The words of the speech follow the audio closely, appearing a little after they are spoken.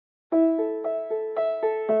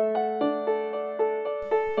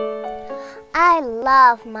I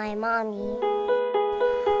love my mommy.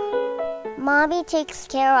 Mommy takes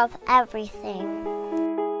care of everything.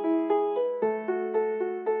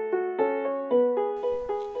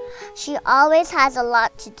 She always has a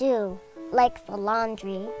lot to do, like the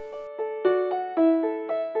laundry.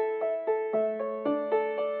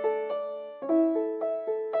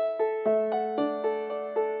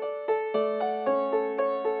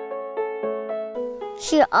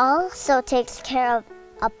 She also takes care of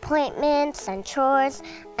appointments and chores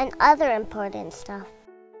and other important stuff.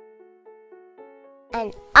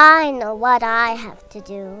 And I know what I have to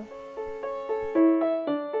do.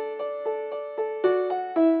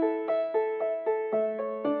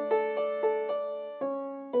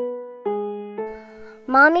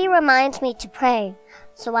 Mommy reminds me to pray,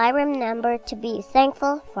 so I remember to be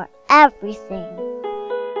thankful for everything.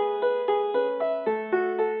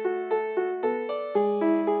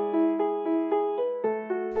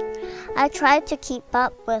 I try to keep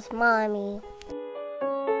up with Mommy.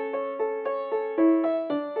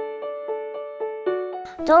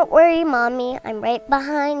 Don't worry, Mommy, I'm right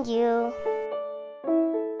behind you.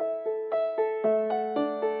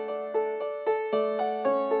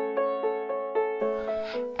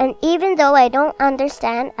 And even though I don't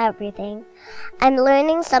understand everything, I'm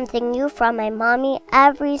learning something new from my mommy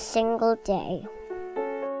every single day.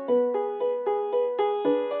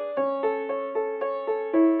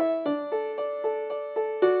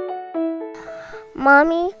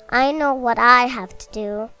 Mommy, I know what I have to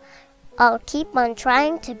do. I'll keep on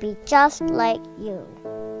trying to be just like you.